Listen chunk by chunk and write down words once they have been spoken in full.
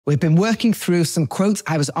We've been working through some quotes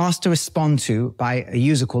I was asked to respond to by a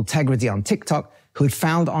user called Tegrity on TikTok who had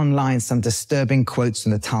found online some disturbing quotes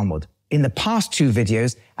from the Talmud. In the past 2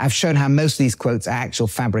 videos, I've shown how most of these quotes are actual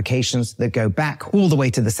fabrications that go back all the way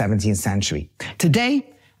to the 17th century. Today,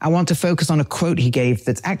 I want to focus on a quote he gave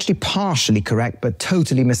that's actually partially correct, but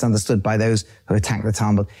totally misunderstood by those who attack the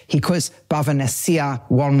Talmud. He quotes Bava Nesia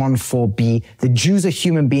 114b, the Jews are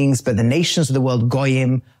human beings, but the nations of the world,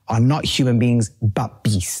 Goyim, are not human beings, but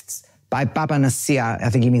beasts. By Bava Nesia, I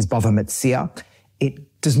think he means Bava Metzia.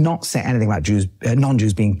 It does not say anything about Jews,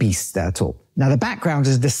 non-Jews being beasts there at all. Now, the background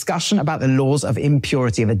is a discussion about the laws of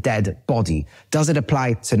impurity of a dead body. Does it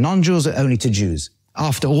apply to non-Jews or only to Jews?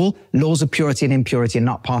 After all, laws of purity and impurity are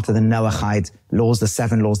not part of the Noahide laws, the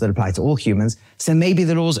 7 laws that apply to all humans. So maybe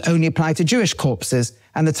the laws only apply to Jewish corpses,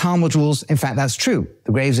 and the Talmud rules, in fact, that's true.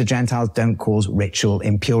 The graves of Gentiles don't cause ritual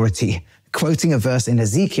impurity. Quoting a verse in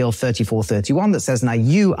Ezekiel 34:31 that says, "Now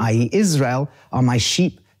you, i.e. Israel, are my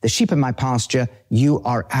sheep, the sheep of my pasture, you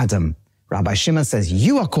are Adam." Rabbi Shimon says,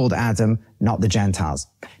 you are called Adam, not the Gentiles.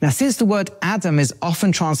 Now, since the word Adam is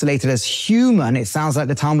often translated as human, it sounds like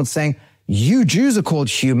the Talmud's saying, you Jews are called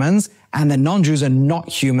humans, and the non-Jews are not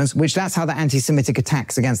humans, which that's how the anti-Semitic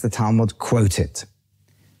attacks against the Talmud quote it.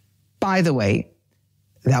 By the way,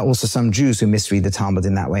 there are also some Jews who misread the Talmud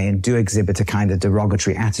in that way and do exhibit a kind of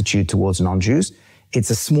derogatory attitude towards non-Jews.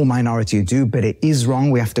 It's a small minority who do, but it is wrong.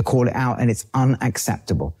 We have to call it out, and it's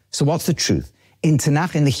unacceptable. So what's the truth? In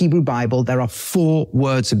Tanakh, in the Hebrew Bible, there are 4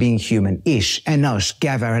 words for being human: Ish, Enosh,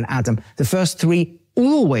 Gever, and Adam. The first 3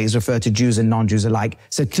 always refer to Jews and non-Jews alike.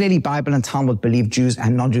 So clearly Bible and Talmud believe Jews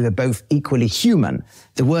and non-Jews are both equally human.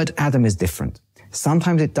 The word Adam is different.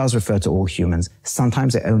 Sometimes it does refer to all humans.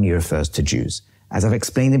 Sometimes it only refers to Jews. As I've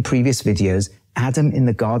explained in previous videos, Adam in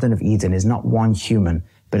the Garden of Eden is not one human,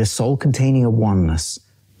 but a soul containing a oneness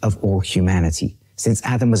of all humanity. Since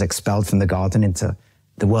Adam was expelled from the garden into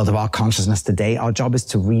the world of our consciousness today, our job is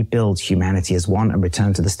to rebuild humanity as one and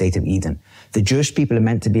return to the state of Eden. The Jewish people are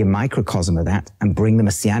meant to be a microcosm of that and bring the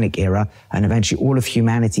Messianic era, and eventually all of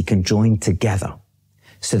humanity can join together.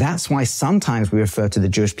 So that's why sometimes we refer to the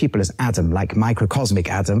Jewish people as Adam, like microcosmic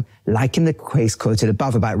Adam, like in the case quoted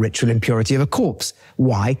above about ritual impurity of a corpse.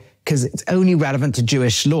 Why? Because it's only relevant to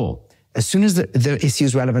Jewish law. As soon as the issue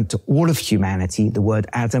is relevant to all of humanity, the word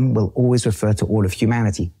Adam will always refer to all of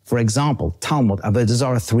humanity. For example, Talmud, Avodah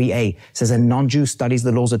Zarah 3a, says a non-Jew studies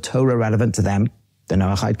the laws of Torah relevant to them, the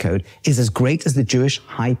Noahide code, is as great as the Jewish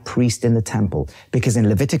high priest in the temple. Because in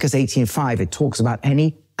Leviticus 18:5, it talks about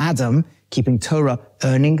any Adam keeping Torah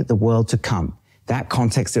earning the world to come. That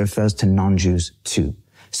context refers to non-Jews too.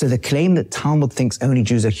 So the claim that Talmud thinks only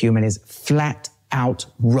Jews are human is flat out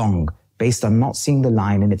wrong, based on not seeing the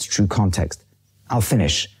line in its true context. I'll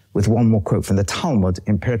finish with one more quote from the Talmud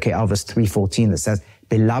in Pirkei Avos 3:14 that says,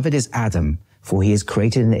 "Beloved is Adam, for he is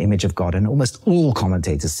created in the image of God." And almost all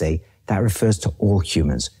commentators say that refers to all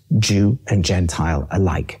humans, Jew and Gentile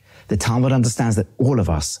alike. The Talmud understands that all of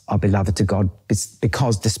us are beloved to God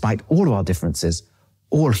because despite all of our differences,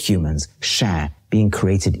 all humans share being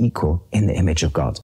created equal in the image of God.